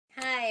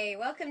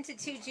Welcome to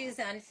Two Jews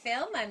on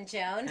Film. I'm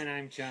Joan. And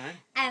I'm John.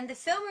 And the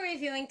film we're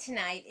reviewing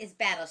tonight is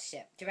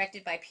Battleship,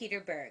 directed by Peter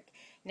Berg.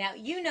 Now,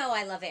 you know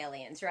I love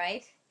aliens,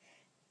 right?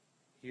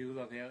 You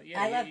love aliens?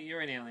 Yeah,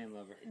 you're an alien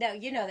lover. No,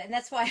 you know that, and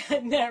that's why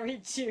I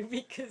married you,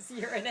 because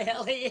you're an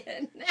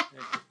alien.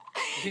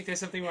 You think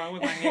there's something wrong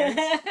with my hands?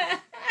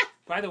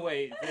 By the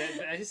way,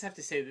 I just have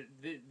to say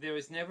that there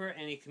was never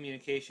any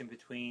communication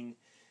between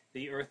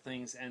the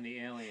Earthlings and the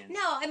aliens.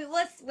 No, I mean,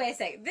 let's wait a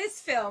second.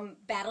 This film,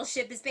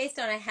 Battleship, is based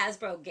on a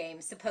Hasbro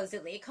game,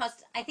 supposedly. It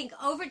cost, I think,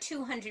 over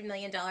 $200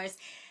 million.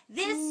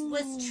 This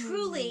was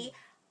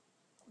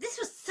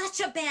such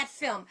a bad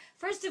film.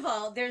 First of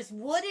all, there's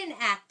wooden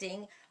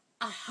acting,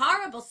 a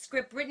horrible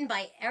script written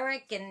by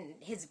Eric and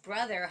his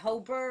brother,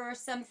 Hober or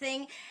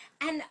something.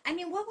 And, I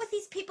mean, what were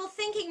these people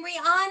thinking?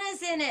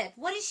 Rihanna's in it.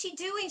 What is she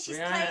doing? She's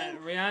playing...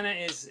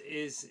 Rihanna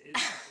is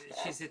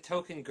she's a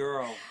token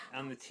girl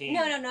on the team.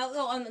 No,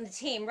 on the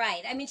team,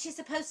 right. I mean, she's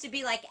supposed to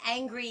be, like,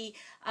 angry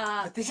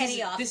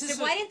petty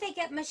officer. Why didn't they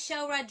get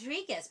Michelle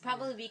Rodriguez?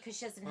 Probably because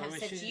she doesn't have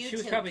such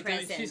YouTube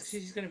presence.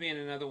 She's going to be in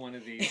another one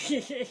of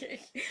these.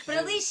 But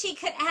at least she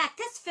could act.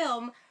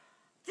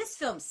 This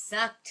film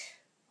sucked.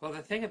 Well,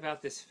 the thing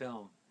about this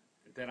film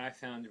that I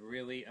found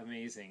really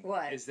amazing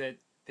is that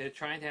they're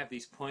trying to have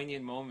these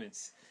poignant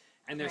moments,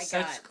 and they're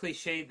such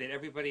cliched that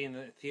everybody in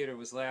the theater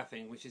was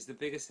laughing, which is the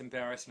biggest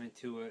embarrassment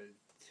to a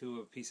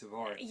piece of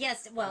art.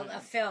 Yes, well, a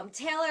film.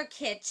 Taylor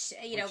Kitsch,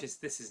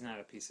 this is not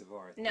a piece of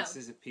art. No. This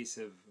is a piece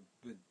of...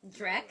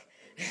 Dreck?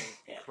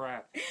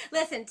 Crap.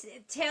 Listen,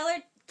 Taylor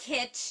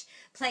Kitsch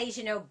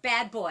plays,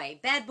 bad boy,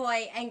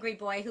 angry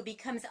boy who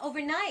becomes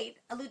overnight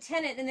a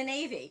lieutenant in the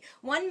Navy.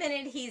 One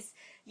minute he's,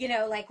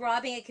 like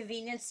robbing a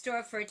convenience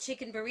store for a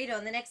chicken burrito,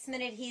 and the next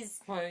minute he's...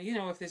 Well,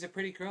 if there's a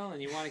pretty girl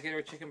and you want to get her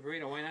a chicken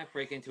burrito, why not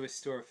break into a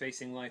store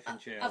facing life in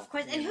jail? Of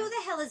course. And who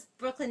the hell is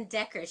Brooklyn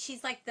Decker?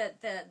 She's like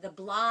the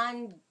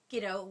blonde,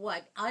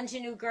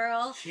 ingenue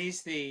girl.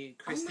 She's the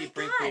Christy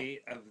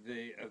Brinkley of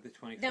the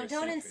 21st No, don't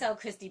century.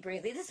 insult Christy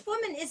Brinkley. This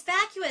woman is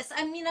vacuous.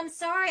 I mean, I'm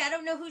sorry. I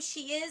don't know who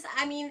she is.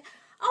 I mean...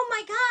 Oh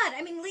my God!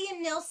 I mean,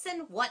 Liam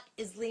Neeson. What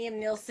is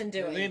Liam Neeson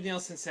doing? Liam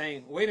Neeson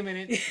saying, "Wait a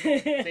minute,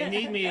 they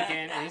need me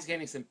again," and he's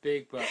getting some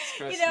big bucks.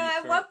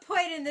 At what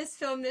point in this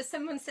film,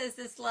 someone says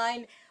this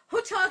line?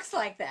 Who talks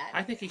like that?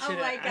 I think he should. Oh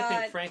my God. I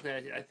think,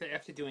 frankly,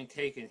 after doing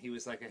Taken, he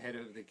was like ahead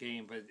of the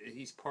game. But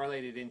he's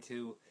parlayed it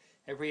into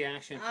every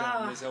action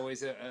film. There's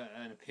always an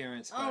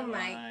appearance by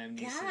Liam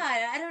Neeson. God,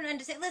 I don't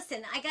understand.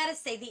 Listen, I gotta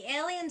say, the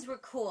aliens were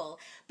cool,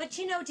 but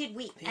did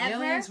we the ever? The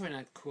aliens were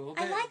not cool.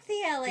 I like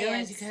the aliens. The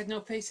aliens had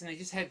no face, and they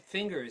just had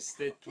fingers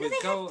that would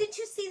go... Didn't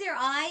you see their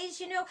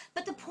eyes,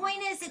 But the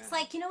point is, it's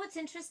like, what's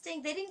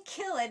interesting? They didn't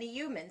kill any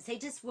humans. They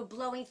just were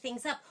blowing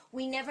things up.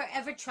 We never,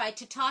 ever tried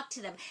to talk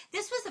to them.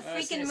 This was a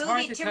freaking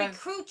movie to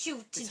recruit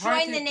you to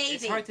join the Navy.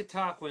 It's hard to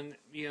talk when,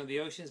 the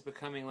ocean's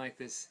becoming like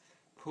this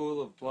pool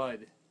of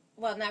blood.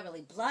 Well, not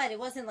really blood. It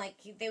wasn't like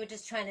they were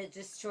just trying to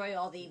destroy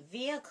all the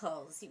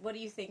vehicles. What are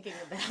you thinking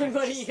about?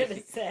 What are you going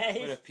to say?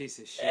 What a piece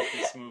of shit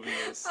this movie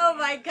is. Oh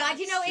my God!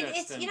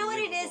 It's you know what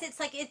it is? It's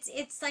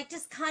like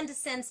just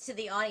condescends to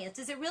the audience.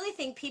 Does it really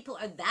think people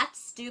are that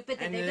stupid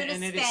that they're going to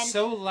spend it is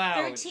so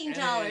loud,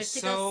 $13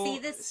 to go see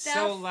this stuff?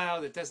 So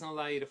loud it doesn't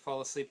allow you to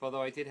fall asleep.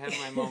 Although I did have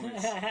my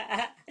moments.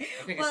 I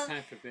think it's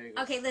time for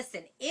bagels. Okay,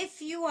 listen.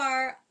 If you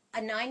are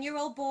a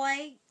 9-year-old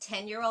boy,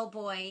 10-year-old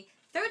boy,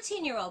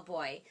 13-year-old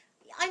boy,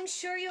 I'm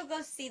sure you'll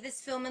go see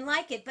this film and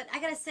like it, but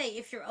I gotta say,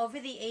 if you're over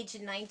the age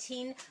of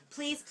 19,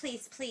 please,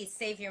 please, please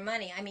save your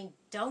money. I mean,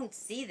 don't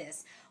see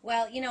this.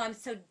 Well, I'm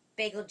so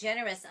bagel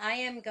generous. I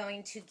am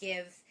going to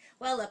give...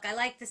 Well, look, I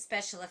like the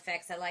special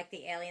effects. I like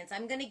the aliens.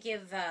 I'm going to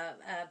give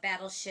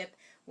Battleship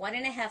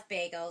 1.5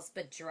 bagels,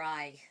 but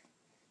dry.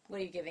 What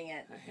are you giving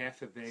it? A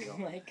half a bagel.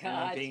 Oh, my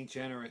God. I'm being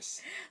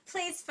generous.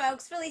 Please,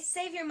 folks, really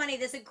save your money.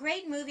 There's a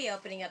great movie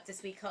opening up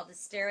this week called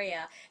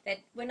Hysteria that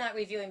we're not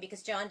reviewing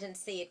because John didn't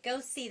see it. Go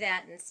see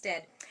that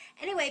instead.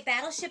 Anyway,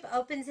 Battleship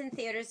opens in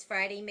theaters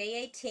Friday,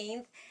 May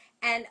 18th.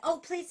 And,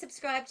 please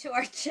subscribe to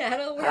our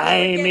channel. We're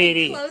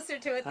getting closer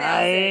to 1,000.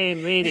 Hi,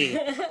 matey.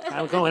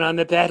 I'm going on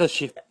the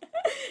Battleship.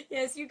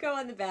 Yes, you go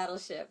on the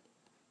Battleship.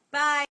 Bye.